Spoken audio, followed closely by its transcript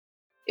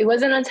It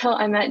wasn't until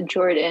I met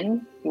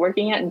Jordan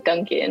working at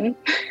Dunkin'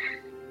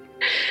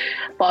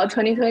 fall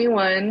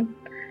 2021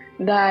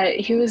 that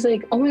he was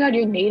like, oh my God,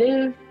 you're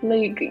Native?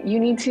 Like, you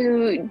need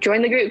to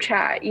join the group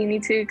chat. You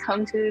need to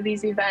come to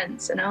these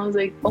events. And I was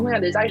like, oh my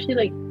God, there's actually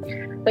like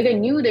I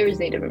knew there was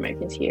Native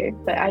Americans here,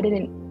 but I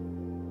didn't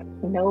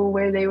know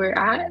where they were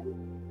at,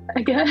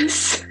 I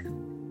guess.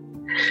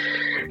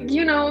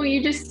 You know,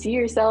 you just see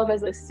yourself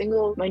as a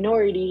single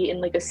minority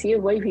in like a sea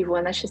of white people,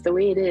 and that's just the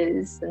way it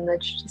is. And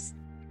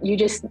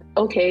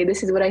okay,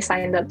 this is what I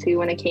signed up to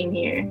when I came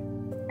here.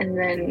 And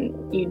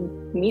then you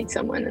meet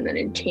someone and then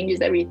it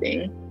changes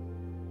everything.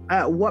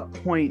 At what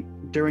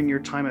point during your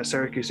time at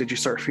Syracuse did you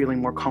start feeling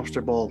more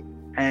comfortable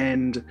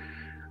and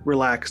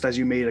relaxed as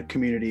you made a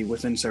community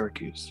within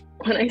Syracuse?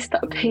 When I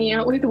stopped hanging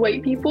out with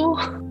white people.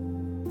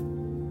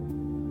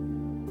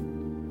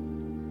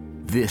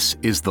 This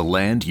is The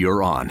Land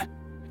You're On,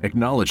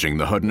 acknowledging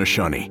the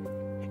Haudenosaunee.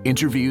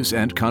 Interviews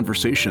and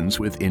conversations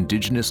with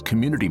Indigenous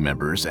community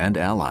members and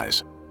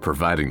allies,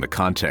 providing the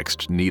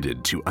context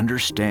needed to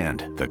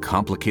understand the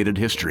complicated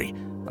history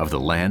of the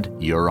land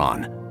you're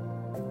on.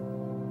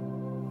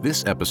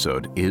 This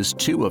episode is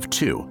 2 of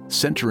 2,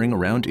 centering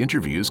around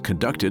interviews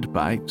conducted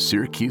by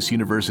Syracuse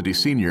University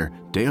senior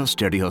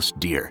Tehosterihens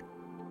Deer.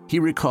 He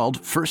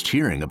recalled first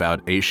hearing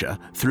about Aysha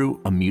through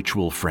a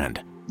mutual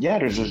friend. Yeah,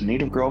 there's this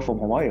Native girl from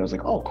Hawaii. I was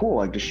like, oh, cool.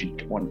 Like, does she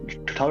want to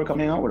tell her to come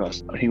hang out with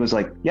us? He was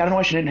like, yeah, I don't know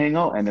why she didn't hang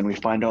out. And then we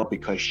find out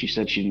because she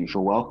said she didn't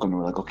feel welcome. And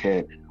we're like,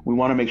 okay, we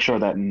want to make sure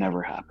that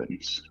never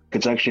happens.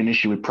 It's actually an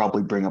issue we'd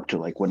probably bring up to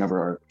like whenever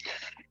our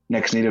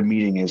next Native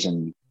meeting is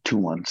in 2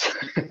 months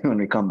when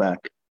we come back.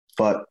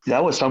 But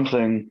that was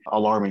something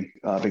alarming,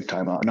 big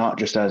time, not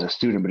just as a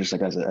student, but just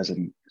like as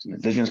an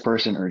Indigenous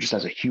person or just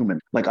as a human.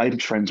 Like, I'm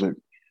friends with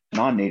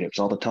non-Natives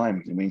all the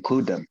time, and we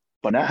include them.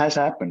 But that has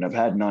happened. I've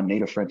had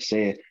non-Native friends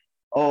say,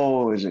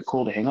 oh, is it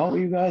cool to hang out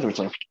with you guys? Or it's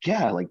like,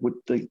 yeah, like,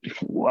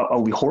 are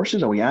we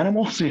horses? Are we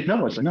animals? You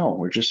know, it's like, no,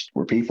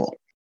 we're people.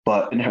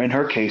 But in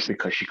her case,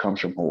 because she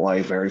comes from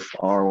Hawaii, very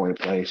far away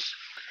place,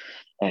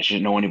 and she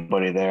didn't know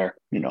anybody there,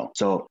 you know.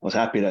 So I was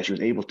happy that she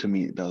was able to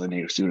meet the other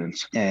Native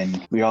students,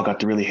 and we all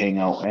got to really hang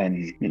out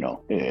and, you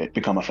know,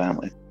 become a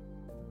family.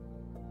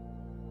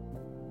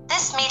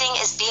 This meeting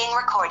is being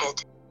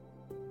recorded.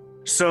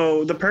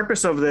 So the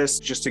purpose of this,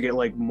 just to get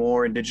like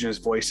more Indigenous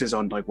voices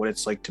on like what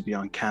it's like to be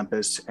on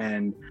campus.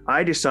 And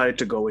I decided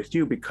to go with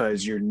you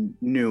because you're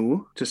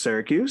new to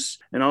Syracuse,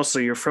 and also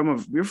you're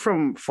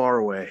from far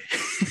away.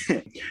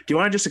 Do you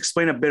want to just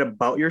explain a bit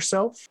about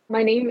yourself?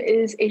 My name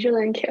is Aysha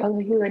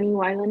Ke'alahilani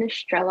Wailan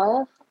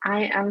Estrella.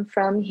 I am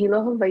from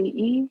Hilo,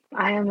 Hawaii.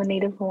 I am a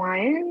Native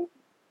Hawaiian,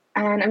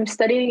 and I'm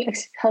studying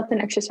health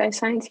and exercise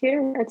science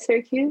here at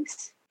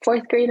Syracuse.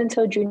 4th grade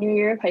until junior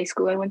year of high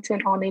school, I went to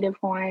an all-Native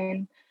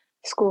Hawaiian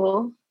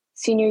school.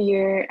 Senior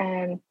year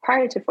and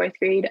prior to 4th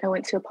grade, I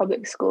went to a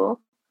public school.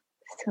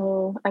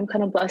 So I'm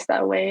kind of blessed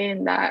that way,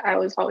 in that I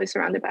was always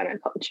surrounded by my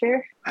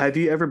culture. Have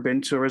you ever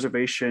been to a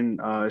reservation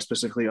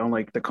specifically on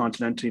like the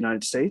continental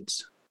United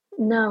States?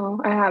 No,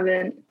 I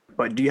haven't.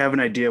 But do you have an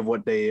idea of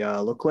what they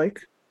look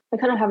like? I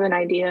kind of have an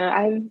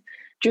idea.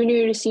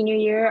 Junior to senior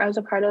year, I was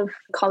a part of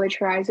College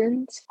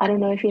Horizons. I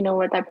don't know if you know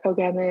what that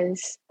program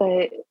is,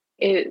 but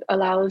it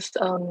allows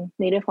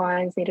Native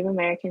Hawaiians, Native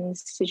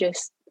Americans to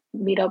just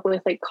meet up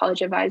with like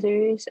college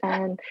advisors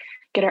and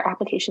get our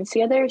applications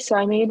together. So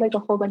I made like a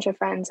whole bunch of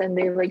friends, and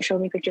they like showed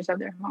me pictures of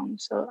their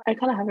homes. So I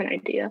kind of have an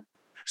idea.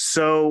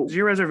 So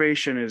your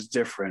reservation is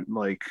different,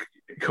 like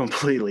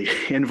completely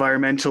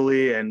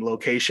environmentally and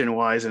location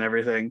wise and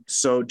everything.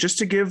 So just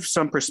to give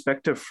some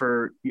perspective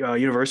for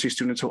university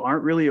students who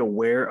aren't really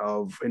aware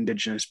of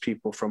Indigenous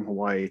people from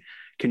Hawaii,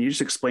 can you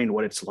just explain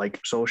what it's like,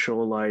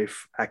 social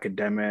life,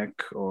 academic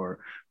or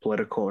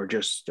political, or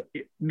just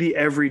the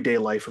everyday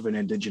life of an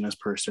Indigenous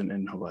person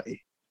in Hawaii?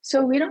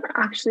 So we don't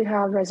actually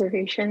have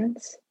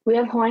reservations. We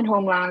have Hawaiian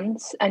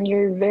homelands, and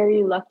you're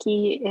very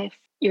lucky if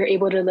you're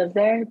able to live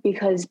there,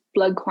 because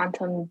blood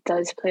quantum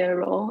does play a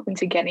role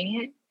into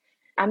getting it.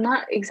 I'm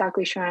not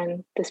exactly sure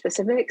on the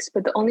specifics,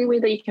 but the only way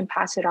that you can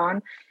pass it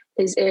on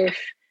is if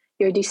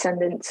your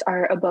descendants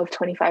are above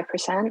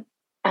 25%.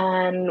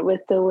 And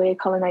with the way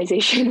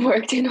colonization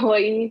worked in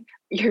Hawaii,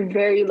 you're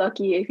very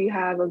lucky if you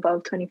have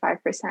above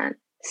 25%.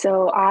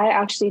 So I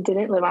actually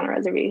didn't live on a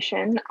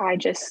reservation. I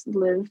just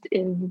lived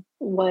in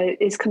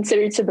what is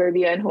considered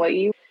suburbia in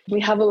Hawaii. We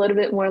have a little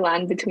bit more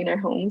land between our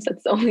homes.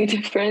 That's the only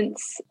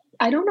difference.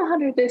 I don't know how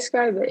to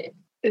describe it.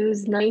 It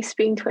was nice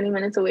being 20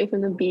 minutes away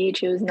from the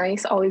beach. It was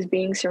nice always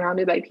being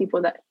surrounded by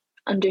people that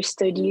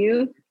understood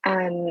you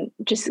and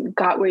just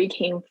got where you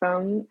came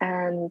from,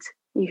 and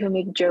you can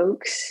make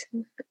jokes,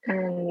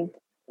 and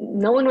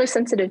no one was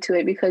sensitive to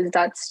it because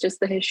that's just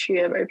the history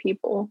of our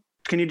people.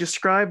 Can you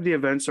describe the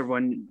events of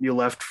when you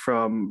left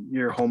from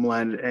your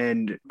homeland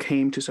and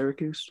came to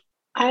Syracuse?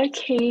 I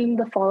came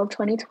the fall of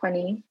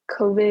 2020.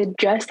 COVID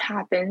just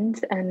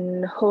happened,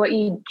 and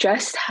Hawaii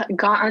just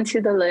got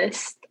onto the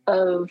list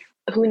of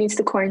who needs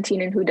to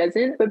quarantine and who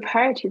doesn't. But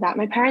prior to that,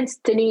 my parents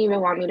didn't even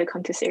want me to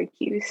come to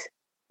Syracuse.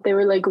 They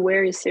were like,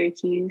 where is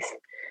Syracuse?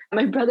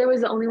 My brother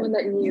was the only one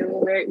that knew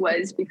where it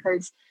was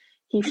because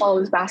he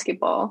follows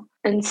basketball.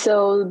 And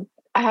so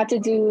I had to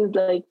do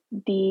like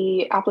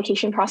the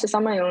application process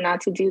on my own. I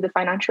had to do the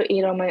financial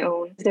aid on my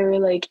own. They were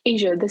like,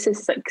 Asia, this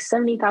is like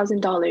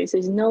 $70,000.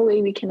 There's no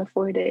way we can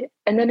afford it.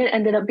 And then it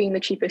ended up being the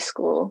cheapest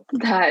school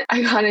that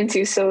I got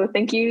into. So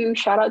thank you.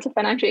 Shout out to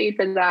financial aid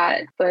for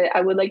that. But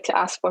I would like to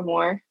ask for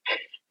more.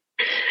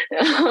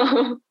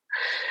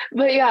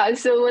 But yeah,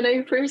 so when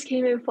I first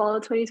came in fall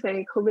of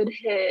 2020, COVID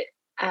hit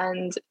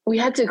and we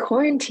had to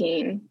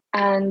quarantine.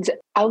 And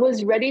I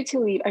was ready to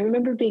leave. I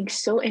remember being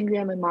so angry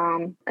at my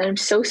mom, and I'm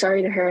so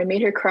sorry to her. I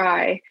made her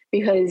cry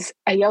because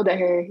I yelled at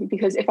her,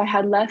 because if I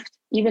had left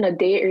even a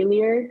day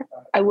earlier,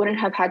 I wouldn't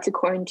have had to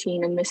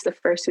quarantine and miss the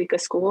first week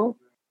of school.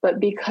 But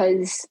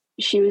because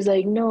she was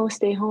like, no,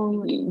 stay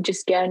home, you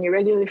just get on your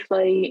regular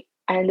flight,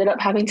 I ended up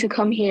having to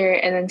come here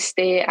and then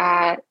stay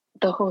at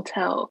the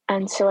hotel.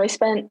 And so I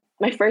spent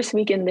my first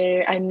week in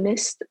there. I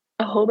missed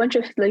a whole bunch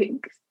of like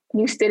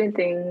new student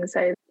things.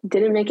 I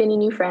didn't make any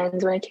new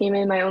friends. When I came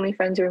in, my only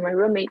friends were my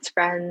roommates'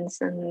 friends.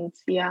 And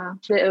yeah,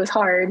 it was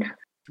hard.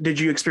 Did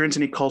you experience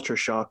any culture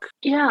shock?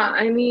 Yeah,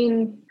 I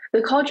mean,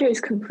 the culture is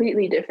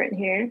completely different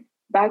here.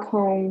 Back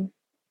home,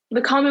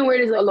 the common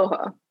word is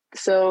aloha.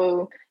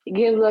 So you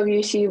give love, you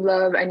receive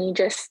love, and you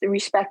just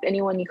respect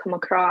anyone you come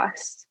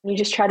across. You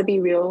just try to be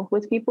real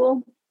with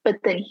people. But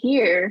then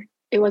here,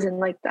 it wasn't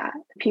like that.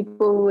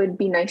 People would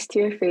be nice to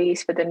your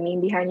face, but then mean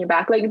behind your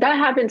back. Like that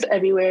happens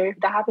everywhere.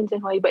 That happens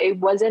in Hawaii, but it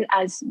wasn't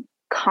as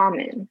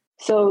common.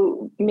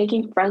 So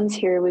making friends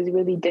here was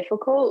really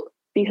difficult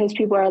because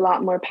people are a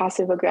lot more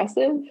passive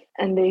aggressive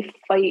and they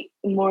fight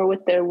more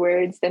with their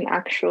words than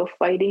actual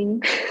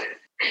fighting.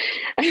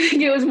 I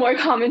think it was more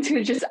common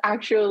to just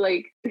actual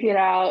like get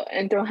out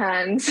and throw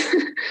hands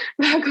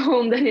back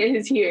home than it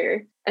is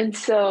here. And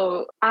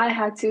so I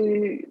had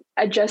to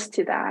adjust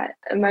to that.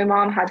 And my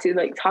mom had to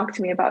like talk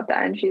to me about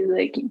that. And she's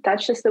like,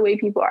 that's just the way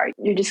people are.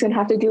 You're just going to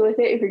have to deal with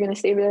it. If you're going to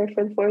stay there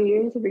for the 4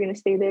 years, if you're going to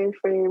stay there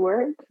for your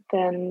work,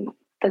 then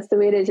that's the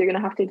way it is. You're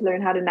going to have to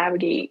learn how to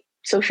navigate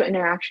social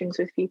interactions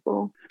with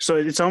people. So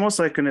it's almost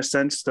like in a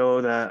sense,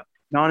 though, that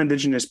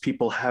non-Indigenous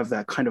people have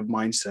that kind of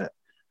mindset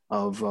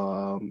of,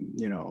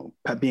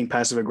 being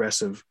passive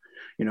aggressive.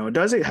 It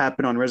does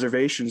happen on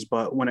reservations,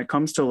 but when it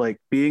comes to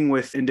like being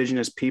with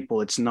Indigenous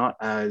people, it's not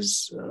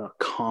as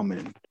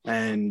common.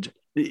 And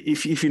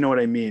if you know what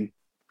I mean.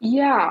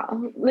 Yeah,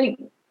 like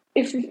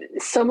if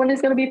someone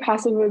is going to be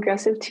passive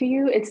aggressive to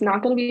you, it's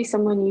not going to be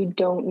someone you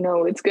don't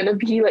know. It's going to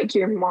be like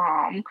your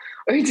mom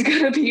or it's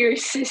going to be your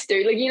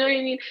sister. Like, you know what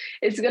I mean?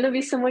 It's going to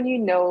be someone you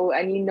know,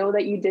 and you know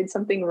that you did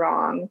something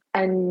wrong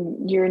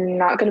and you're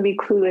not going to be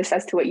clueless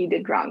as to what you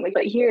did wrong. Like,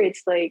 but here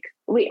it's like,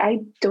 wait, I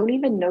don't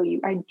even know you.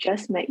 I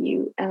just met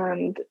you.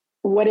 And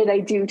what did I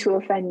do to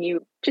offend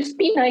you? Just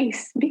be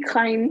nice, be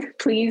kind,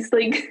 please.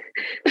 Like,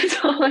 that's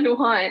all I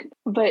want.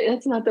 But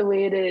that's not the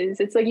way it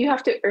is. It's like you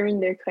have to earn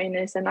their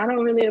kindness, and I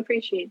don't really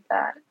appreciate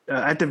that.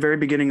 At the very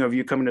beginning of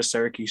you coming to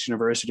Syracuse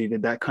University,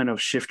 did that kind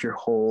of shift your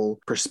whole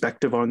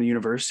perspective on the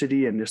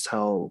university and just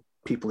how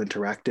people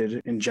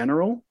interacted in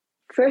general?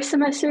 First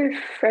semester,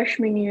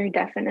 freshman year,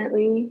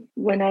 definitely.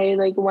 When I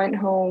went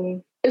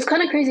home, it was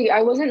kind of crazy.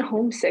 I wasn't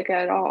homesick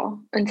at all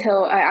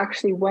until I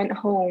actually went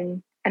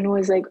home and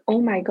was like,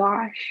 oh my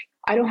gosh,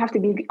 I don't have to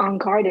be on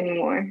guard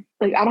anymore.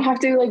 Like, I don't have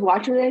to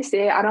watch what I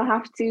say. I don't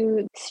have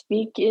to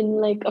speak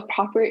in a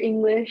proper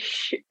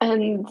English.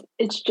 And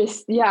it's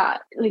just,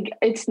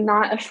 it's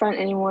not a front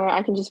anymore.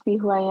 I can just be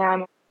who I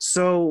am.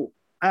 So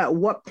at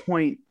what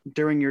point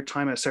during your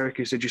time at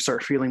Syracuse did you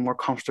start feeling more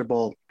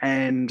comfortable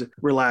and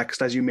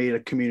relaxed as you made a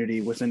community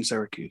within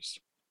Syracuse?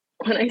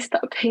 When I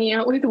stopped hanging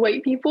out with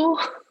white people.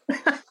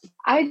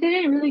 I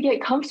didn't really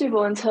get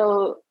comfortable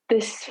until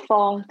this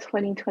fall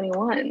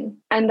 2021.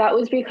 And that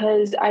was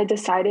because I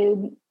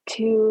decided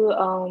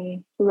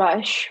to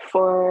rush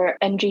for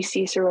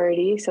NGC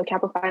sorority, so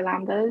Kappa Phi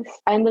Lambdas.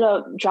 I ended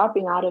up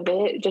dropping out of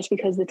it just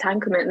because of the time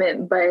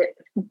commitment, but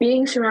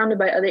being surrounded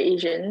by other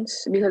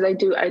Asians, because I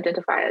do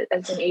identify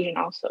as an Asian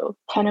also,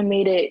 kind of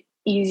made it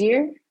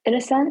easier in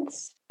a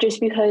sense, just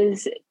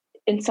because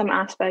in some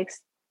aspects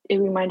it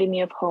reminded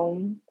me of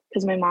home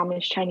because my mom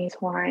is Chinese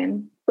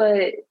Hawaiian.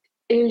 But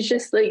it was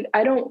just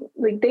I don't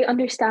they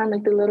understand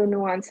the little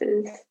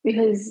nuances,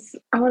 because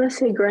I want to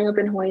say growing up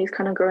in Hawaii is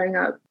kind of growing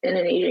up in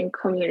an Asian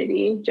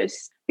community,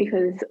 just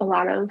because a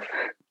lot of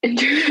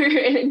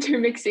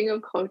intermixing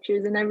of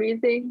cultures and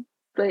everything.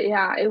 But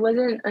yeah, it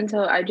wasn't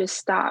until I just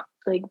stopped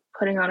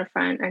putting on a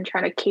front and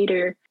trying to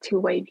cater to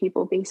white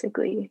people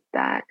basically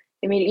that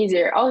it made it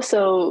easier.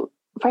 Also,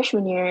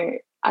 freshman year,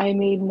 I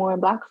made more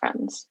Black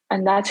friends,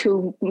 and that's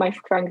who my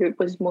friend group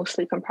was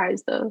mostly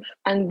comprised of.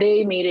 And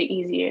they made it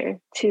easier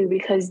too,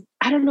 because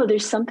I don't know,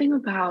 there's something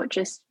about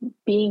just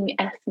being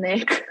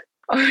ethnic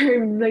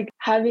or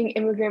having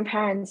immigrant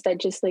parents that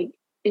just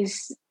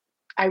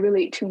I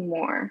relate to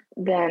more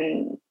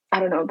than, I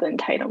don't know, the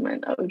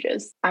entitlement of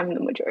just, I'm the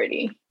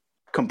majority.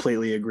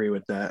 Completely agree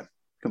with that.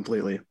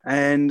 Completely.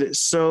 And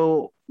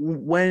so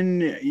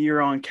when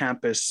you're on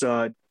campus,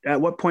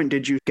 at what point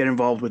did you get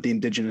involved with the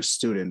Indigenous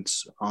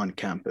students on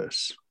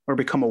campus? or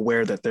become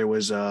aware that there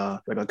was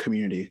like a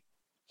community?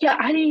 Yeah,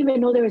 I didn't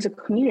even know there was a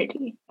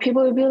community.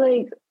 People would be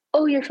like,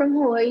 oh, you're from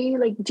Hawaii?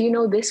 Like, do you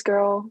know this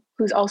girl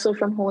who's also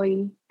from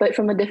Hawaii, but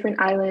from a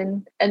different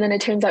island? And then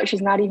it turns out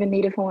she's not even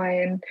Native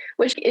Hawaiian,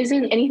 which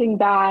isn't anything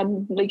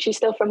bad. Like, she's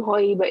still from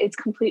Hawaii, but it's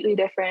completely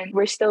different.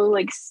 We're still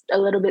like a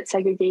little bit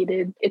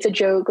segregated. It's a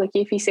joke. Like,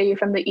 if you say you're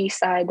from the east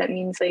side, that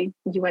means like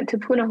you went to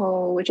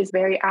Punahou, which is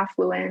very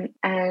affluent,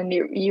 and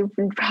you're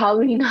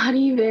probably not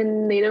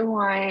even Native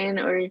Hawaiian,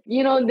 or,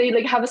 you know, they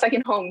like have a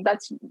second home.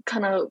 That's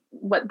kind of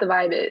what the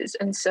vibe is.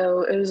 And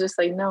so it was just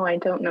like, no, I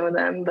don't know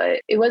them. But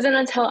it wasn't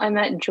until I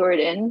met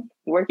Jordan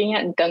working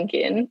at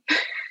Dunkin'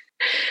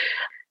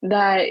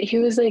 that he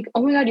was like,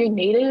 oh my God, you're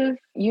Native?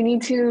 You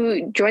need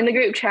to join the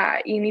group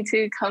chat. You need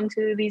to come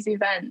to these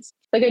events.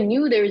 Like, I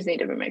knew there was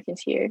Native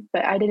Americans here,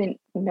 but I didn't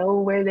know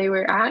where they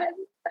were at,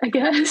 I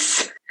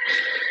guess.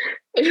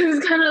 It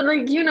was kind of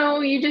like, you know,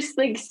 you just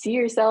like see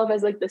yourself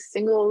as like the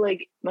single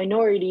like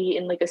minority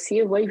in like a sea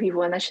of white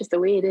people, and that's just the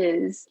way it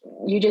is.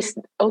 You just,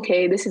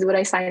 okay, this is what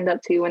I signed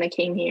up to when I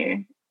came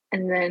here.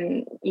 And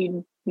then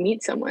you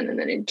meet someone and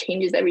then it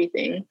changes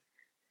everything.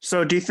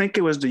 So do you think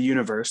it was the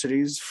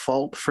university's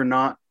fault for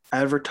not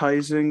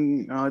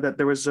advertising that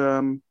there was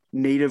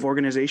Native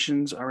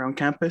organizations around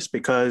campus?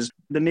 Because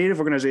the Native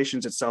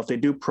organizations itself, they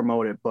do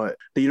promote it, but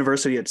the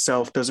university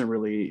itself doesn't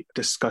really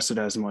discuss it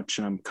as much.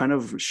 And I'm kind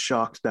of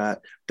shocked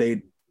that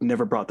they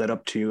never brought that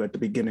up to you at the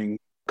beginning.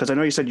 Because I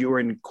know you said you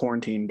were in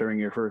quarantine during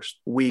your first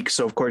week,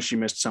 so of course you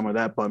missed some of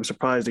that, but I'm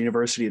surprised the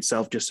university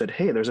itself just said,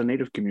 hey, there's a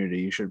Native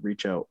community, you should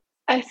reach out.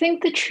 I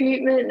think the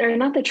treatment, or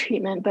not the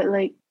treatment, but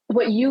like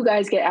what you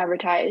guys get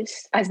advertised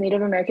as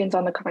Native Americans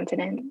on the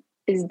continent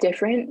is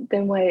different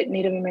than what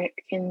Native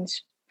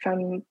Americans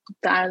from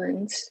the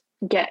islands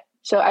get.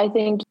 So I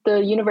think the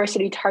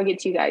university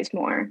targets you guys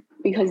more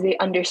because they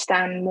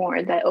understand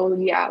more that, oh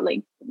yeah,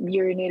 like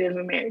you're a Native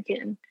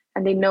American,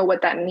 and they know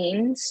what that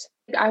means.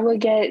 I would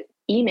get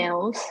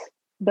emails,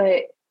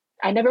 but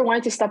I never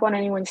wanted to step on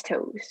anyone's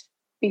toes,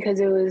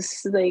 because it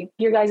was like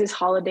your guys'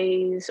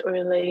 holidays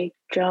or like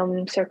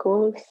drum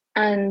circles.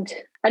 And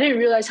I didn't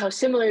realize how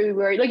similar we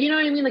were. Like, you know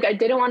what I mean? Like, I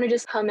didn't want to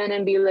just come in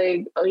and be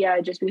like, oh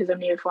yeah, just because I'm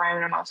Native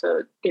Hawaiian, I'm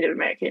also Native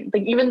American.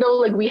 Like, even though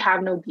like we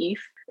have no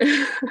beef,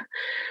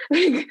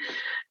 like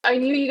I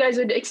knew you guys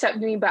would accept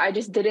me, but I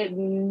just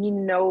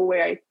didn't know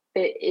where I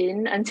fit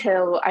in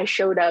until I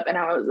showed up and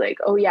I was like,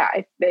 oh yeah,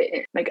 I fit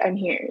in. Like, I'm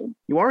here.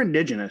 You are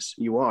Indigenous.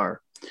 You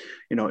are.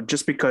 You know,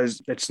 just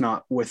because it's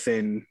not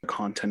within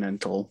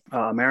continental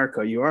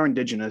America, you are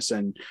Indigenous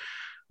and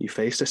you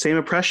face the same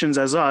oppressions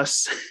as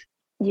us.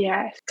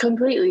 Yeah,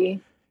 completely.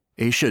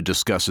 Aysha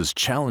discusses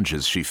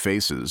challenges she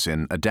faces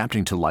in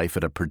adapting to life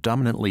at a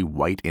predominantly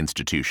white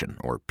institution,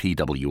 or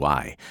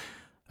PWI,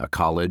 a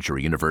college or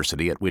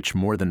university at which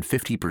more than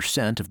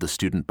 50% of the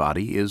student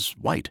body is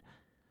white.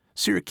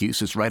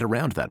 Syracuse is right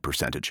around that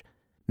percentage.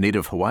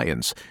 Native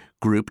Hawaiians,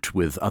 grouped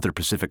with other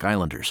Pacific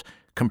Islanders,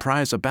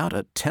 comprise about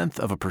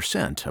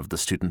 0.1% of the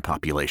student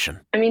population.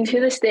 I mean, to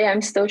this day,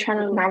 I'm still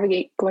trying to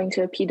navigate going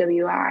to a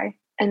PWI.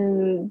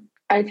 And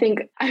I think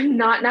I'm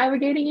not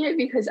navigating it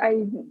because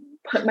I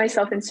put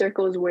myself in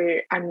circles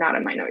where I'm not a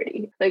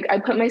minority. Like, I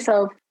put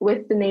myself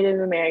with the Native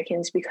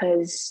Americans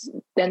because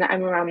then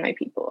I'm around my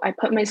people. I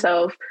put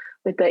myself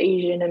with the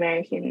Asian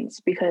Americans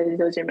because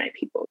those are my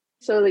people.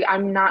 So like,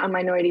 I'm not a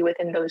minority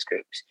within those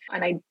groups.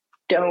 And I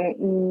don't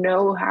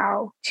know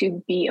how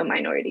to be a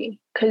minority,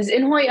 because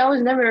in Hawaii I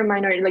was never a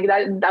minority. Like,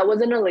 that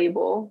wasn't a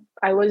label.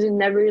 I wasn't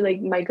never like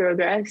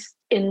microaggressed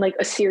in like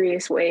a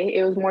serious way.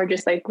 It was more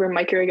just like we're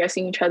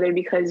microaggressing each other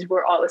because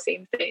we're all the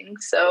same thing,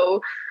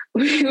 so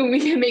we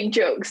can make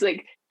jokes,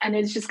 like, and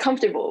it's just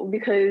comfortable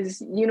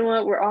because, you know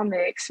what, we're all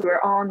mixed,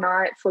 we're all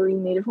not fully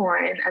Native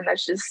Hawaiian, and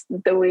that's just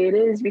the way it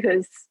is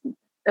because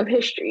of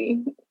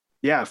history.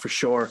 Yeah, for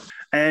sure.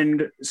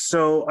 And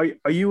so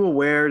are you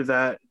aware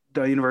that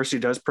the university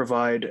does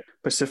provide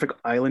Pacific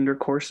Islander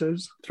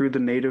courses through the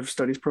Native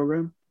Studies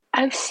program?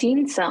 I've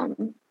seen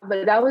some,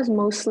 but that was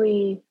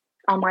mostly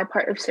on my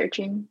part of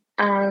searching.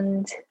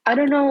 And I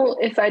don't know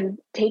if I'd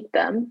take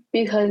them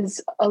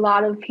because a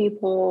lot of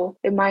people,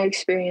 in my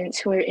experience,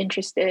 who are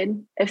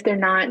interested, if they're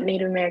not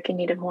Native American,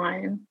 Native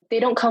Hawaiian,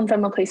 they don't come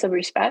from a place of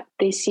respect.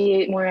 They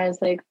see it more as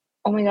like,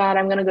 oh my God,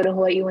 I'm going to go to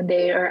Hawaii one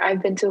day, or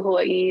I've been to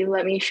Hawaii,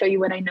 let me show you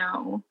what I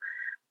know.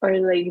 Or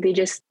like they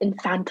just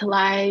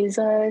infantilize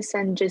us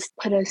and just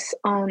put us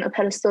on a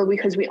pedestal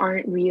because we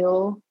aren't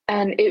real.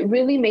 And it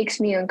really makes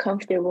me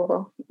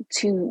uncomfortable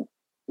to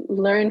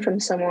learn from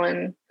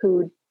someone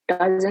who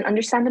doesn't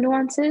understand the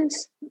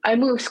nuances. I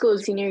moved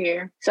schools senior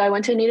year. So I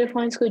went to a Native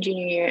Hawaiian school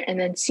junior year, and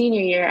then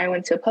senior year I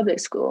went to a public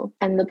school.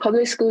 And the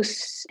public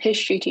school's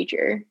history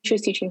teacher, she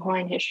was teaching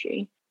Hawaiian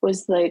history,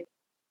 was like,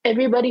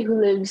 everybody who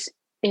lives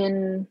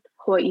in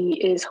Hawaii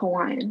is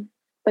Hawaiian.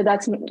 But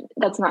that's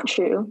not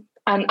true.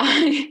 And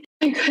I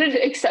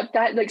couldn't accept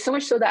that, like, so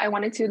much so that I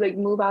wanted to like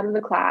move out of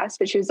the class,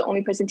 but she was the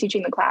only person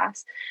teaching the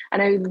class.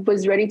 And I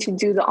was ready to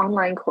do the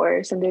online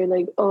course, and they're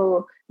like,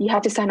 oh, you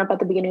have to sign up at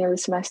the beginning of the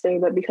semester,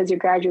 but because you're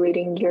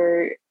graduating,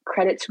 you're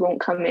credits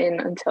won't come in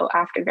until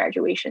after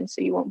graduation,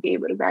 so you won't be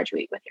able to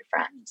graduate with your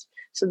friends.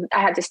 So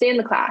I had to stay in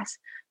the class,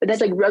 but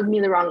that's like rubbed me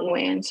the wrong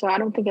way. And so I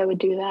don't think I would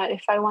do that.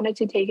 If I wanted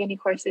to take any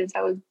courses,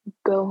 I would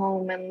go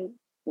home and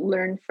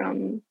learn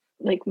from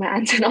like my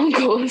aunts and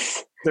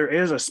uncles. There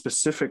is a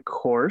specific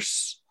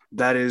course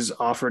that is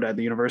offered at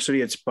the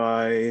university. It's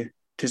by,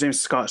 his name's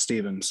Scott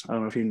Stevens. I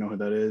don't know if you know who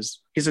that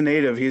is. He's a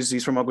native.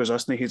 He's from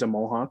Akwesasne. He's a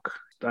Mohawk.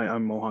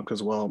 I'm Mohawk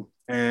as well.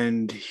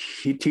 And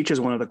he teaches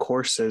one of the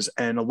courses.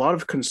 And a lot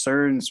of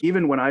concerns,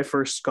 even when I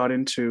first got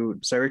into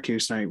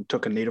Syracuse and I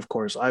took a native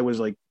course, I was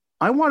like,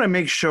 I want to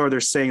make sure they're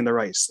saying the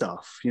right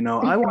stuff. You know,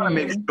 I want to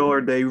make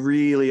sure they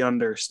really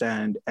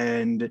understand.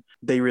 And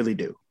they really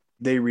do.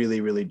 They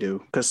really, really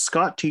do. Because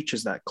Scott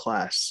teaches that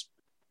class.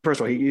 First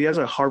of all, he has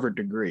a Harvard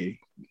degree.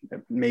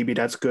 Maybe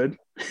that's good.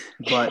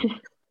 But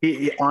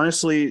he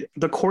honestly,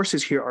 the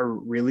courses here are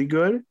really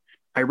good.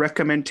 I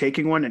recommend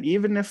taking one. And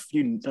even if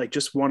you like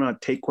just want to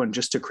take one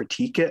just to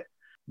critique it,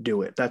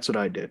 do it. That's what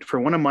I did. For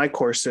one of my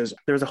courses,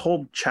 there's a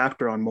whole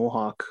chapter on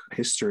Mohawk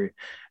history.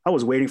 I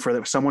was waiting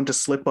for someone to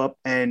slip up,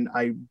 and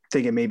I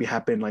think it maybe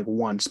happened like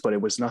once, but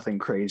it was nothing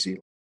crazy.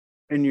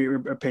 In your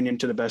opinion,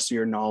 to the best of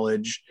your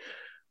knowledge,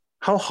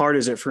 how hard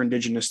is it for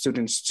Indigenous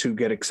students to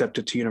get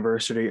accepted to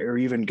university or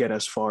even get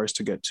as far as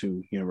to get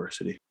to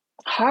university?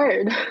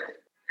 Hard.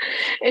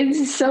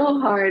 It's so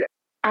hard.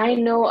 I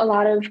know a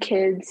lot of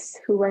kids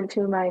who went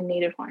to my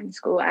Native Hawaiian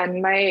school,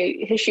 and my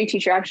history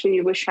teacher actually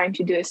was trying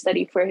to do a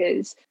study for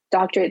his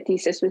doctorate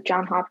thesis with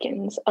Johns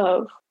Hopkins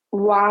of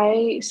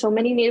why so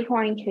many Native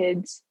Hawaiian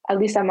kids, at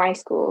least at my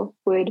school,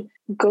 would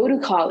go to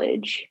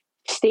college,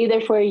 stay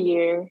there for a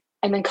year,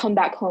 and then come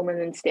back home and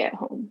then stay at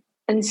home.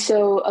 And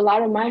so a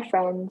lot of my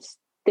friends,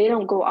 they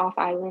don't go off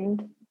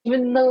island,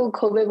 even though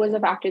COVID was a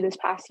factor this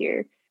past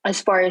year. As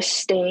far as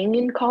staying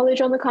in college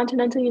on the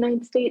continental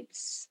United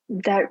States,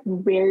 that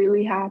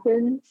rarely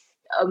happens.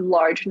 A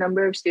large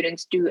number of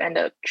students do end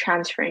up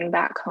transferring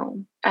back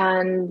home.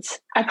 And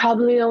I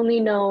probably only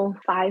know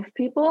 5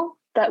 people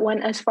that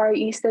went as far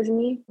east as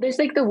me. There's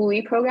like the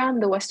WUI program,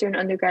 the Western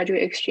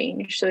Undergraduate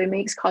Exchange. So it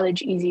makes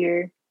college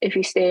easier if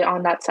you stay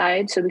on that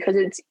side. So because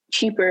it's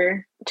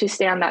cheaper to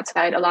stay on that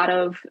side, a lot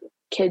of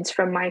kids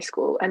from my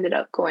school ended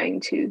up going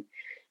to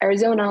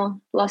Arizona,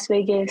 Las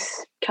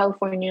Vegas,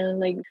 California,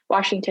 like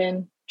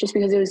Washington, just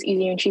because it was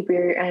easier and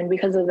cheaper. And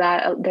because of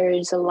that,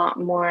 there's a lot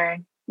more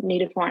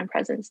Native Hawaiian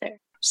presence there.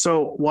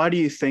 So why do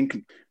you think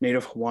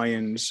Native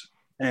Hawaiians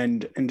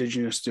and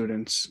Indigenous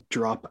students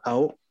drop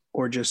out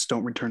or just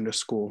don't return to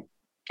school?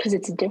 Because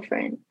it's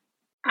different.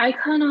 I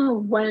kind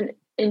of went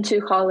into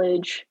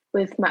college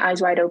with my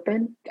eyes wide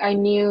open. I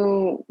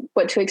knew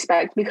what to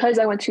expect because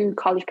I went to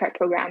college prep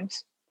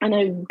programs, and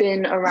I've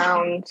been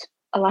around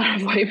a lot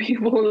of white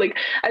people. Like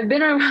I've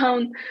been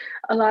around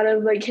a lot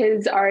of like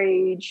kids our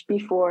age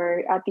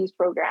before at these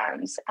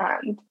programs,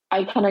 and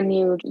I kind of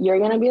knew you're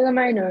going to be the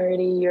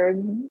minority. You're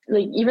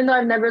like, even though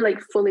I've never like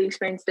fully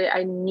experienced it,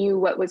 I knew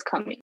what was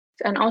coming.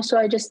 And also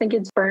I just think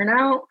it's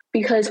burnout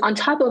because on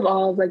top of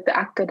all of like the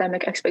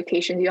academic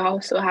expectations, you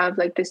also have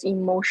like this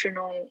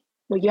emotional,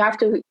 like you have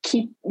to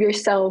keep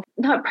yourself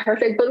not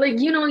perfect, but like,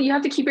 you know, you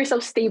have to keep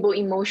yourself stable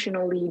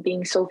emotionally,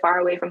 being so far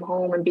away from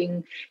home and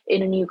being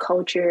in a new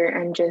culture,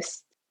 and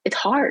just, it's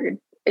hard.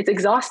 It's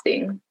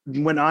exhausting.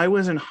 When I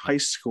was in high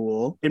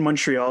school in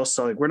Montreal,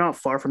 so like we're not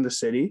far from the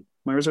city,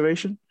 my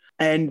reservation,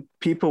 and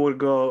people would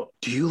go,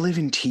 "Do you live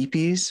in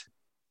teepees?"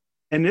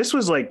 And this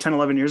was like 10,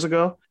 11 years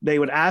ago. They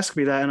would ask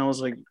me that, and I was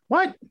like,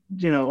 what?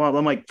 You know, well,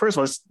 I'm like, first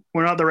of all,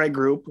 we're not the right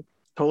group,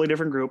 totally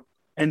different group.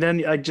 And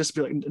then I'd just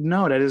be like,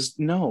 no,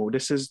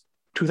 this is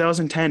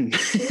 2010,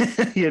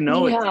 you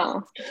know, Yeah.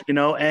 You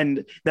know,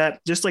 and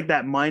that just like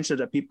that mindset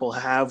that people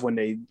have when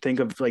they think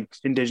of like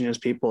Indigenous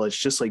people, it's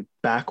just like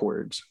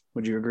backwards.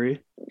 Would you agree?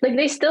 Like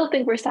they still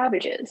think we're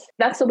savages.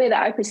 That's the way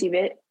that I perceive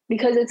it.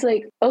 Because it's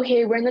like,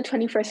 okay, we're in the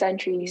 21st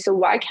century. So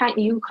why can't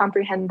you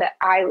comprehend that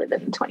I live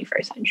in the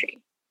 21st century?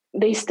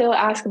 They still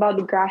ask about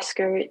the grass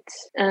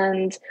skirts.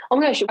 And oh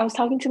my gosh, I was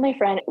talking to my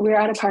friend. We were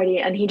at a party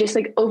and he just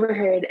like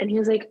overheard and he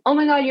was like, "Oh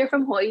my God, you're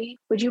from Hawaii.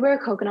 Would you wear a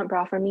coconut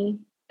bra for me?"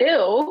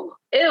 Ew.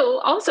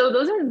 Also,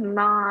 those are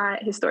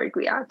not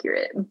historically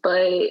accurate,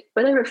 but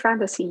whatever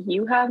fantasy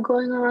you have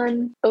going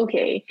on,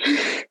 okay,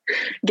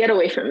 get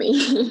away from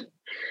me.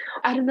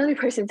 At another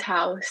person's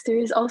house,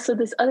 there's also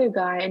this other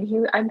guy,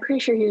 and I'm pretty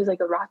sure he was like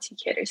a ROTC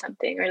kid or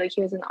something, or like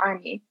he was in the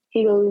army.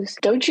 He goes,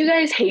 "Don't you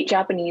guys hate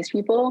Japanese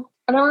people?"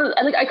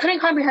 And I couldn't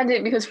comprehend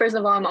it because first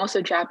of all, I'm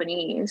also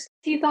Japanese.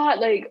 He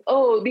thought like,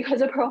 oh,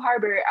 because of Pearl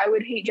Harbor, I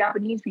would hate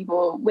Japanese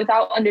people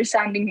without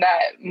understanding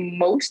that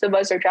most of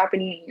us are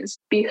Japanese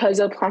because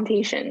of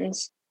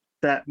plantations.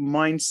 That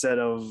mindset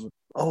of,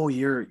 oh,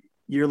 you're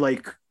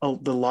like, oh,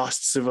 the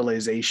lost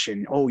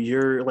civilization. Oh,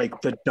 you're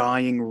like the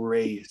dying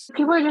race.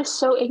 People are just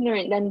so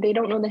ignorant and they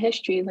don't know the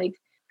history. Like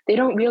they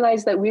don't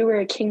realize that we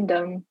were a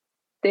kingdom.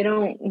 They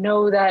don't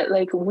know that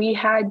like we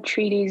had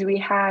treaties, we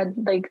had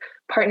like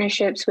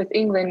partnerships with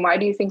England. Why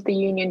do you think the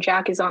Union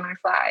Jack is on our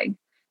flag?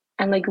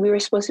 And like we were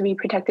supposed to be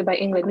protected by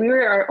England. We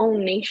were our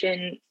own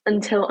nation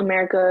until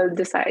America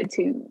decided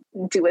to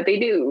do what they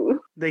do.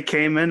 They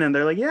came in and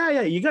they're like,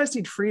 yeah, you guys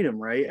need freedom,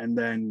 right? And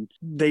then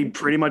they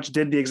pretty much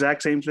did the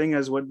exact same thing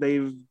as what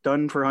they've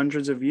done for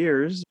hundreds of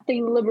years.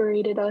 They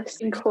liberated us,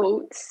 in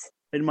quotes.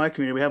 In my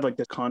community, we have like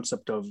this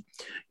concept of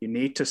you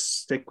need to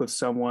stick with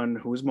someone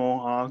who's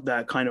Mohawk,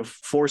 that kind of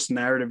forced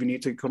narrative you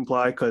need to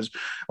comply, because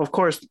of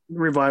course,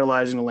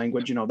 revitalizing the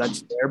language,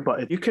 that's there,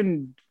 but you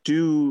can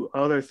do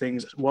other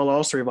things while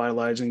also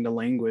revitalizing the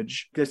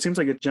language. It seems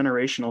like a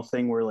generational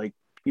thing where like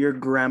your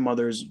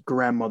grandmother's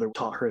grandmother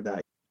taught her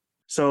that.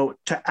 So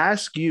to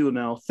ask you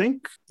now,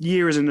 think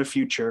years in the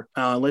future,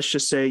 let's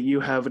just say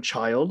you have a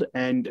child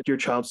and your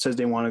child says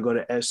they want to go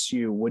to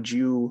SU. Would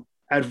you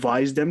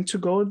advise them to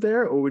go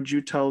there, or would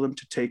you tell them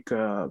to take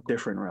a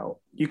different route?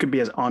 You could be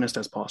as honest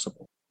as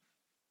possible.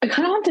 I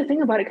kind of have to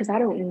think about it because I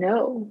don't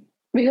know.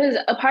 Because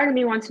a part of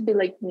me wants to be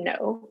like,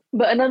 no.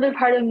 But another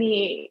part of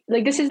me,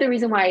 like, this is the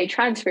reason why I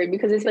transferred,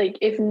 because it's like,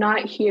 if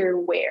not here,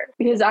 where?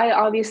 Because I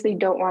obviously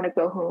don't want to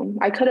go home.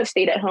 I could have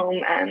stayed at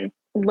home and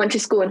went to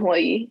school in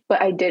Hawaii,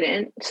 but I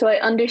didn't. So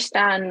I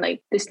understand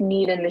like this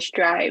need and this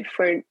drive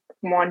for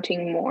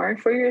wanting more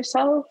for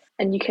yourself.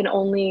 And you can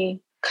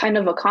only kind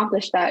of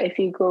accomplish that if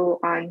you go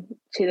on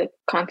to the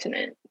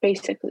continent,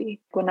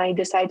 basically. When I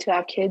decide to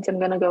have kids, I'm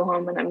going to go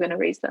home and I'm going to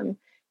raise them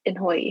in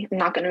Hawaii. I'm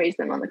not going to raise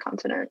them on the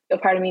continent. A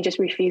part of me just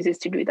refuses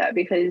to do that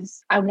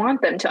because I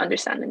want them to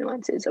understand the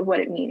nuances of what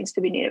it means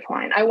to be Native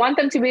Hawaiian. I want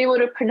them to be able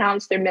to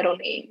pronounce their middle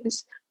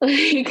names.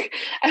 Like,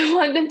 I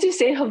want them to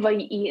say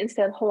Hawaii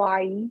instead of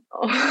Hawaii.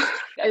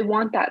 I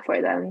want that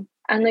for them.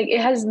 And like,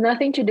 it has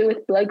nothing to do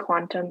with blood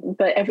quantum,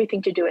 but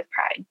everything to do with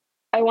pride.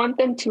 I want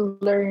them to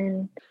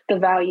learn the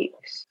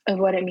values of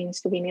what it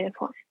means to be Native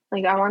Hawaiian.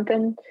 Like, I want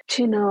them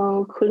to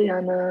know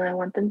kuleana. I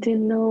want them to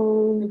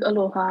know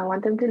aloha. I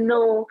want them to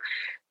know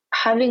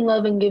having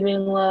love and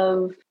giving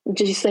love,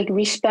 just like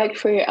respect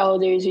for your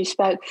elders,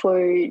 respect for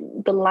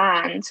the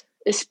land,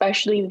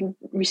 especially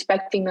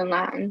respecting the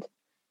land,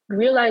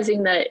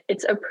 realizing that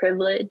it's a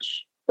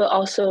privilege, but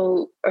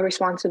also a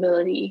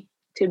responsibility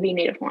to be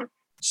Native Hawaiian.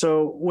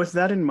 So with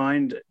that in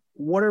mind,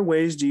 what are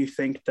ways do you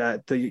think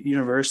that the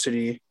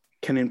university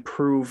can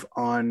improve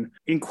on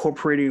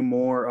incorporating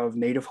more of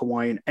Native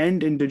Hawaiian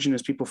and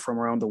Indigenous people from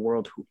around the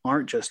world who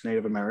aren't just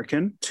Native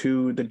American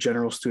to the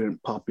general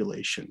student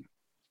population?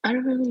 I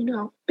don't really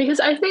know. Because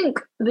I think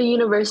the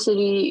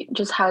university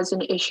just has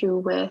an issue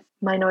with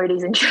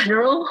minorities in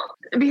general.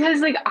 Because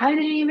like, I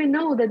didn't even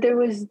know that there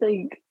was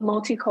like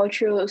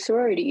multicultural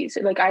sororities.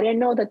 Like, I didn't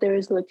know that there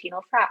was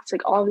Latino frats,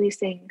 like all of these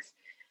things,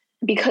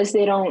 because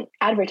they don't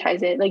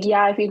advertise it. Like,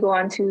 yeah, if you go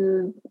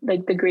onto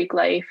like the Greek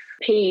Life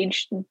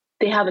page,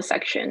 they have a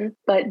section,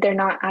 but they're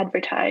not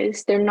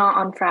advertised. They're not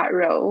on frat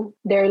row.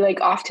 They're like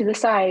off to the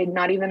side,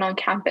 not even on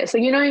campus.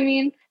 Like, you know what I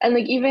mean? And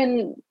like,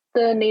 even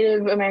the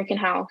Native American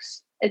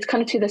house, it's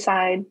kind of to the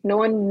side. No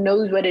one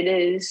knows what it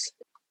is.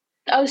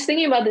 I was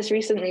thinking about this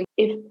recently.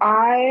 If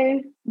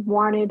I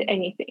wanted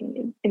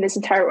anything in this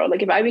entire world,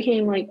 like if I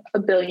became like a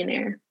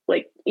billionaire,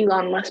 like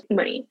Elon Musk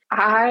money,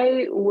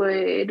 I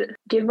would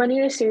give money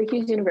to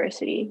Syracuse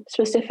University,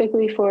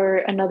 specifically for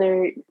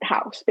another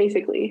house,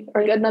 basically,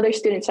 or like another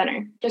student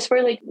center, just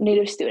for like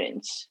Native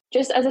students,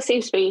 just as a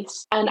safe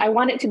space. And I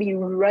want it to be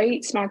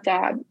right smack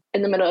dab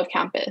in the middle of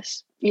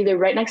campus, either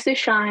right next to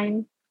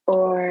Shine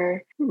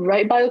or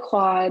right by the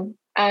quad.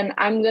 And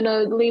I'm going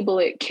to label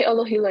it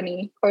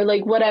Ke'alohilani or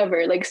like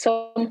whatever, like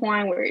some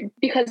Hawaiian word,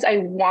 because I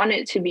want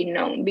it to be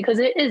known, because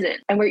it isn't.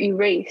 And we're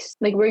erased.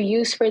 Like, we're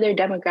used for their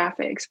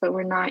demographics, but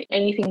we're not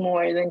anything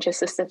more than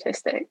just a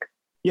statistic.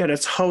 Yeah,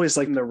 that's always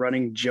like the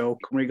running joke.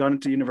 When we got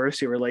into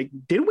university, we're like,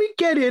 did we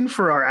get in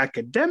for our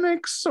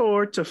academics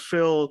or to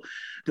fill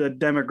the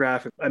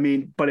demographic? I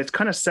mean, but it's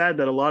kind of sad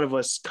that a lot of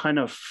us kind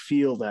of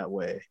feel that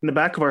way. In the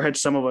back of our head,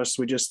 some of us,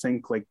 we just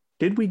think like,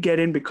 did we get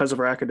in because of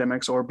our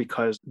academics or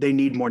because they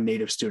need more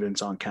Native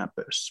students on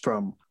campus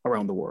from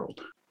around the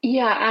world?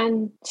 Yeah,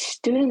 and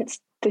students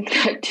think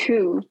that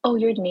too. Oh,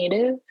 you're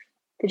Native?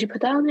 Did you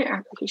put that on your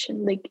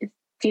application? Like,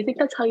 do you think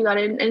that's how you got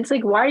in? And it's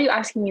like, why are you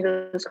asking me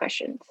those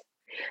questions?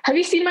 Have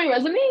you seen my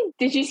resume?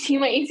 Did you see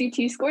my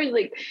ACT scores?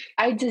 Like,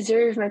 I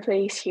deserve my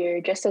place here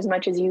just as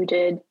much as you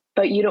did,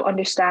 but you don't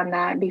understand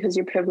that because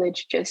your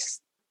privilege just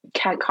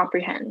can't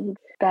comprehend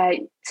that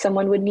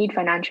someone would need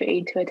financial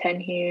aid to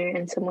attend here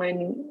and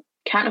someone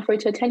can't afford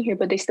to attend here,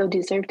 but they still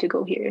deserve to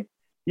go here.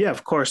 Yeah,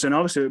 of course. And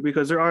obviously,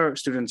 because there are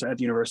students at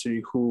the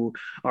university who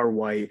are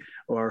white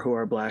or who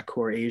are Black,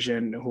 who are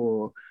Asian,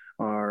 who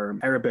are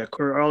Arabic,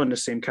 who are all in the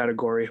same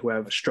category, who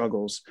have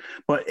struggles.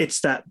 But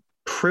it's that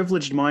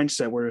privileged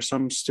mindset where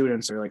some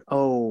students are like,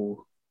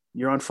 oh,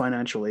 you're on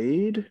financial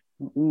aid?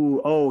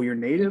 Ooh, oh, you're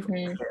Native?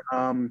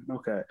 Mm-hmm.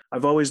 Okay.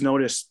 I've always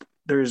noticed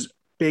there's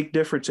big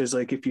differences.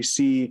 Like if you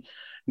see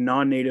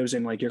non-natives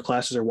in like your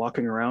classes are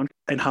walking around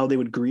and how they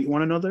would greet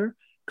one another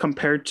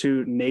compared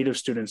to Native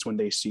students when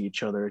they see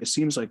each other. It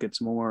seems like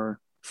it's more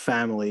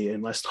family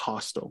and less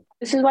hostile.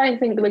 This is why I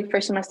think like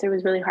first semester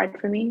was really hard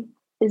for me,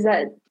 is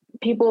that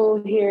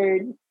people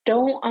here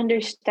don't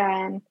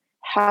understand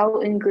how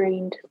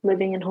ingrained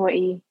living in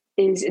Hawaii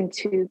is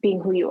into being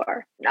who you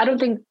are. I don't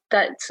think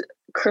that's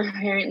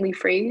coherently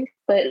phrased,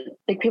 but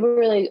like people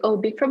were like, oh,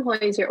 being from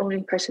Hawaii is your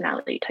only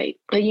personality type.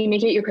 Like you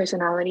make it your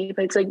personality,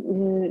 but it's like,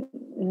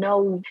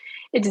 no,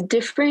 it's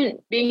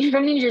different being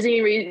from New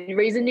Jersey,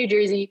 raised in New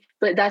Jersey,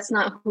 but that's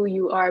not who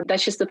you are.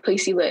 That's just the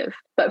place you live.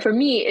 But for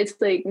me, it's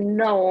like,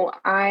 no,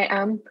 I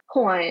am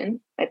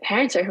Hawaiian. My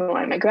parents are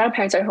Hawaiian. My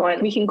grandparents are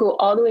Hawaiian. We can go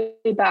all the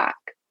way back.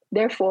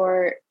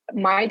 Therefore,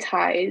 my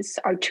ties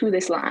are to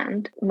this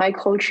land. My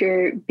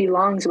culture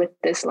belongs with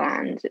this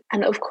land.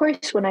 And of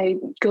course, when I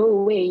go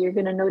away, you're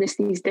going to notice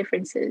these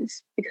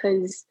differences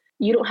because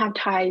you don't have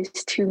ties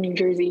to New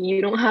Jersey.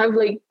 You don't have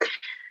like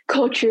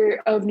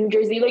culture of New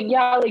Jersey. Like,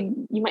 yeah, like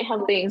you might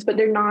have things, but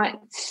they're not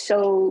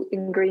so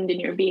ingrained in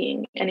your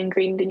being and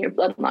ingrained in your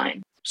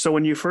bloodline. So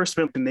when you first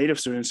met the Native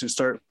students and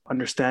start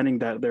understanding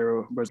that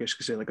there was, I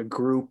should say, like a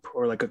group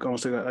or like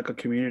almost like a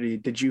community,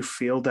 did you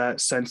feel that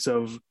sense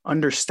of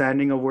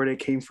understanding of where they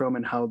came from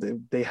and how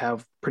they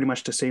have pretty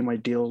much the same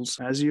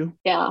ideals as you?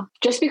 Yeah,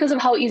 just because of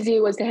how easy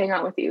it was to hang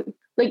out with you.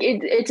 Like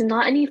it's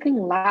not anything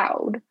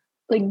loud.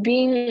 Like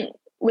being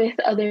with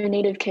other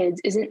Native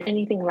kids isn't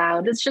anything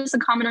loud. It's just a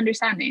common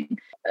understanding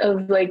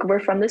of like, we're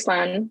from this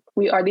land.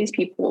 We are these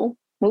people.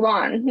 Move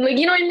on. Like,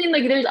 you know what I mean?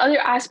 Like there's other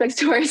aspects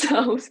to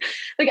ourselves.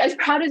 Like as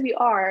proud as we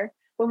are,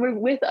 when we're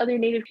with other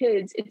Native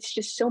kids, it's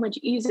just so much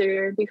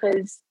easier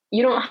because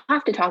you don't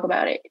have to talk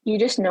about it. You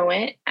just know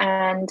it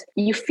and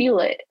you feel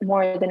it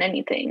more than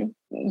anything.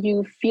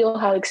 You feel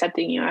how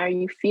accepting you are.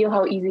 You feel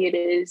how easy it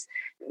is.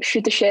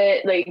 Shoot the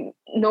shit, like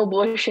no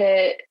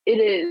bullshit.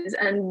 It is.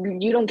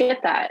 And you don't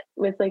get that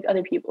with like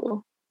other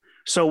people.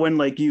 So when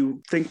like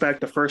you think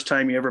back the first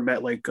time you ever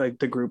met like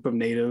the group of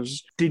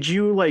natives, did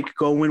you like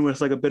go in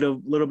with like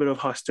little bit of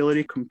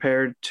hostility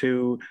compared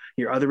to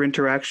your other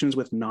interactions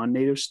with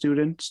non-native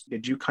students?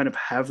 Did you kind of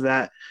have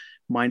that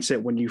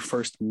mindset when you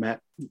first met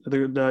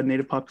the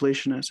native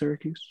population at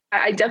Syracuse?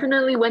 I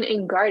definitely went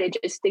in guarded,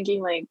 just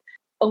thinking like,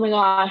 oh my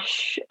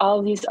gosh, all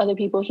of these other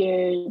people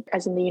here,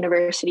 as in the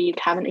university,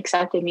 haven't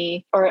accepted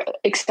me or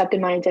accepted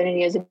my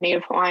identity as a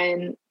Native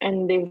Hawaiian,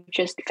 and they've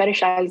just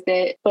fetishized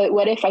it. But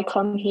what if I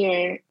come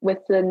here with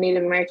the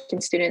Native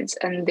American students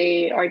and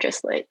they are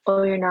just like,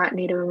 oh, you're not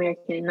Native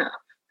American enough?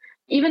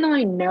 Even though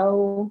I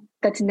know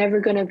that's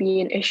never going to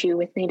be an issue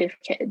with Native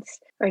kids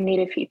or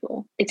Native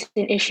people, it's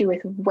an issue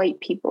with white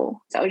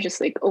people. So I was just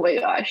like, oh my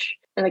gosh.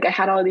 And like I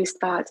had all these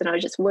thoughts and I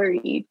was just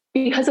worried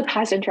because of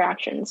past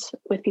interactions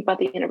with people at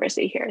the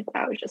university here.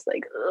 I was just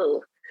like,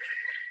 oh,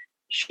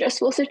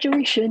 stressful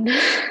situation.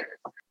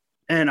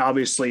 And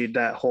obviously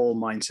that whole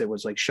mindset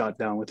was like shot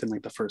down within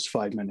like the first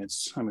 5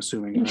 minutes, I'm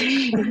assuming.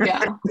 Right?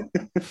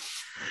 Yeah.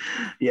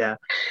 Yeah.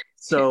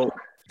 So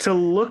to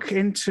look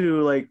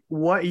into like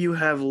what you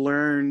have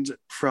learned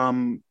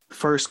from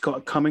first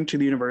coming to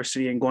the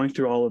university and going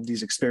through all of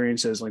these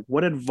experiences, like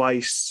what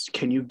advice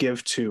can you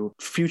give to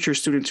future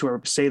students who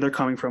are, say they're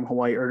coming from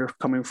Hawaii or they're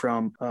coming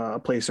from a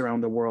place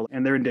around the world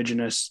and they're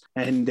indigenous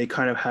and they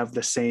kind of have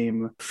the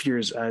same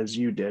fears as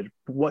you did?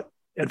 What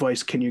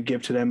advice can you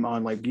give to them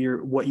on like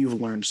what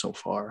you've learned so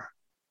far?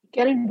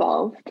 Get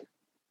involved.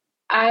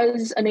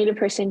 As a Native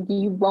person,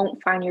 you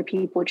won't find your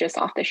people just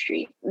off the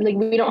street. Like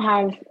we don't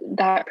have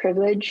that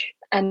privilege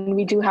and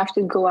we do have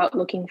to go out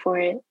looking for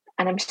it.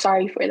 And I'm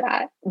sorry for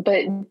that,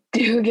 but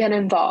do get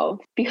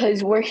involved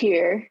because we're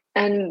here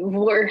and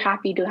we're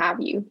happy to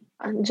have you.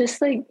 And just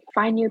like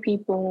find your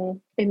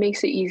people. It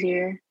makes it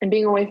easier. And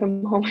being away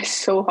from home is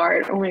so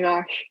hard. Oh my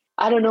gosh.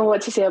 I don't know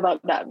what to say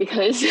about that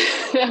because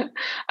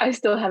I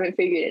still haven't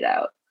figured it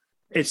out.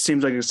 It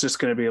seems like it's just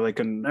going to be like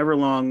an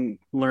ever-long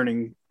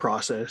learning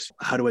process,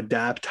 how to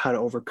adapt, how to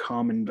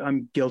overcome. And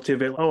I'm guilty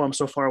of it. Oh, I'm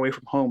so far away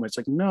from home. It's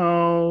like,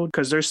 no,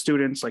 because there's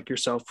students like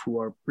yourself who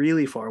are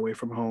really far away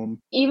from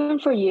home. Even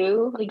for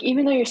you, like,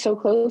 even though you're so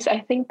close, I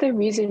think the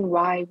reason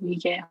why we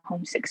get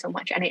homesick so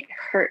much and it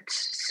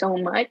hurts so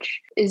much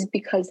is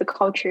because the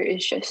culture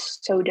is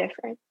just so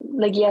different.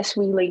 Like, yes,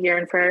 we like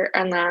yearn for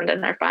our land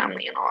and our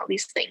family and all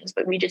these things,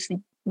 but we just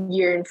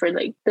yearn for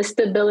like the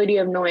stability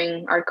of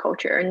knowing our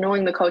culture and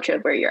knowing the culture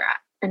of where you're at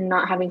and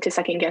not having to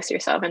second guess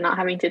yourself and not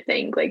having to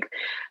think like,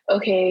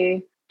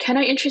 okay, can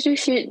I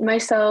introduce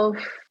myself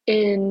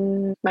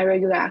in my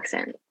regular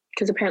accent?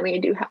 Because apparently I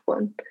do have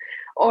one.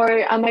 Or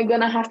am I going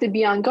to have to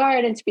be on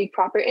guard and speak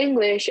proper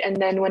English? And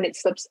then when it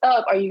slips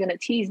up, are you going to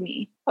tease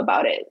me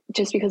about it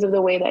just because of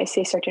the way that I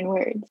say certain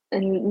words?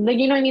 And like,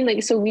 you know what I mean?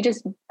 Like, so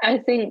I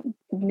think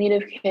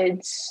Native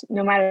kids,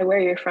 no matter where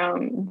you're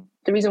from,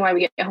 the reason why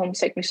we get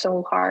homesick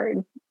so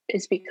hard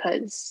is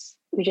because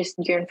we just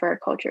yearn for our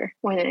culture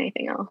more than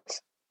anything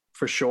else.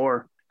 For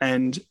sure.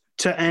 And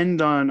to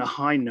end on a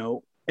high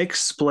note,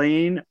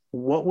 explain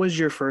what was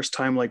your first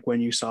time like when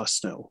you saw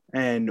snow?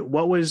 And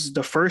what was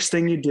the first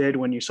thing you did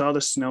when you saw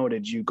the snow?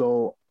 Did you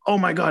go, oh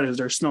my God, is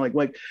there snow?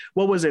 Like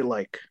what was it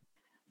like?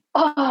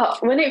 Oh,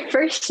 when it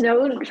first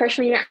snowed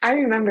freshman year, I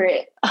remember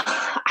it.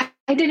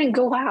 I didn't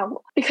go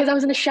out because I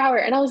was in the shower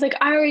and I was like,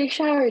 I already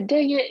showered,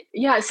 dang it.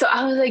 Yeah, so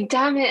I was like,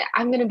 damn it,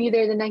 I'm going to be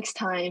there the next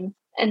time.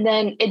 And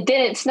then it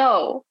didn't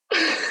snow.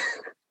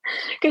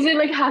 Because it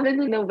like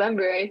happened in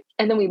November,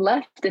 and then we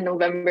left in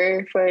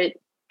November for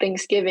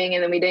Thanksgiving,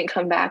 and then we didn't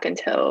come back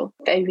until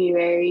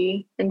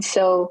February. And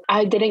so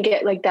I didn't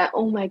get like that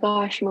oh my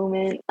gosh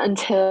moment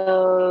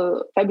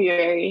until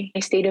February.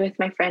 I stayed with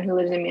my friend who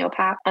lives in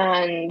Mealpap,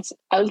 and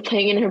I was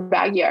playing in her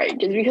backyard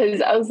just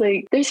because I was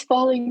like, there's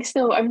falling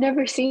snow. I've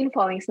never seen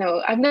falling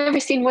snow. I've never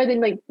seen more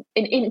than like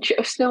an inch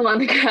of snow on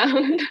the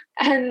ground.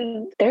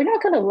 And they're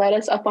not going to let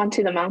us up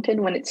onto the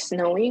mountain when it's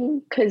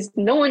snowing because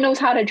no one knows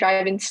how to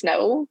drive in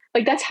snow.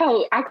 Like that's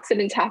how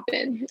accidents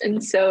happen.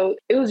 And so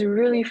it was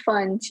really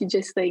fun to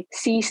just like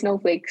see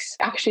snowflakes,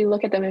 actually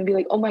look at them and be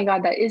like, oh my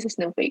God, that is a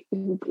snowflake.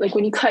 Like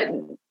when you cut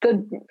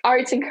the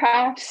arts and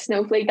crafts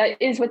snowflake,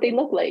 that is what they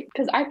look like.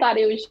 Because I thought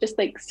it was just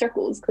like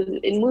circles because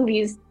in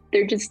movies,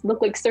 they just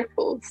look like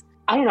circles.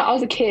 I don't know. I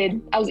was a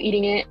kid. I was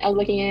eating it. I was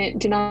looking at it.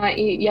 Do not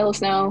eat yellow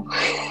snow.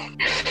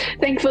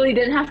 Thankfully,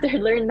 didn't have to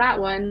learn that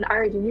one. I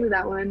already knew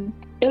that one.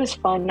 It was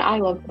fun. I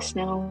love the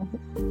snow.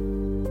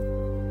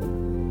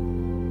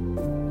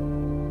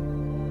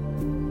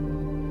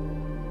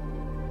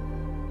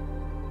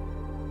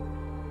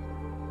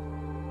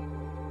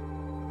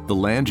 The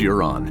Land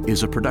You're On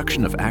is a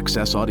production of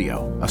Access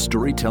Audio, a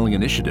storytelling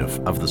initiative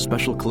of the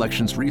Special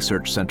Collections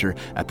Research Center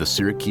at the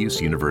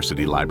Syracuse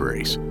University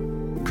Libraries.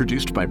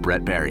 Produced by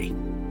Brett Barry,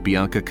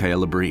 Bianca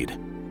Kaela-Breed,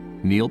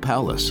 Neil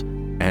Paulus,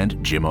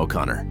 and Jim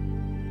O'Connor.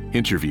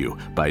 Interview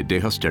by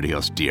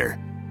Tehosterihens Deer.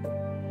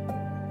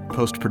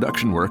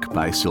 Post-production work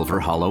by Silver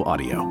Hollow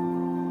Audio.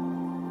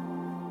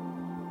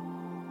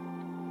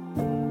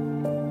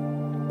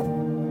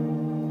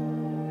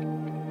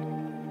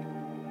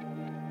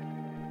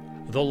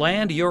 The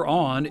Land You're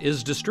On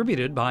is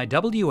distributed by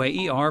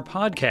WAER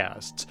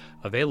Podcasts,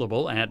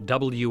 available at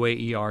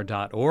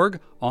waer.org,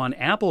 on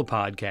Apple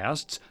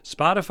Podcasts,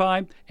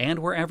 Spotify, and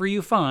wherever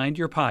you find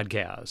your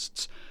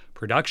podcasts.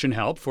 Production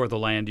help for The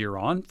Land You're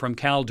On from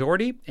Cal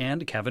Doherty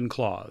and Kevin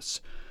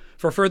Claus.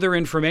 For further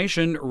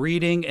information,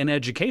 reading, and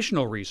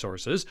educational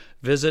resources,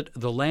 visit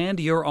the Land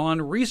You're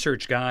On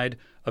Research Guide,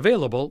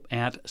 available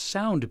at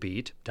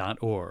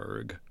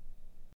soundbeat.org.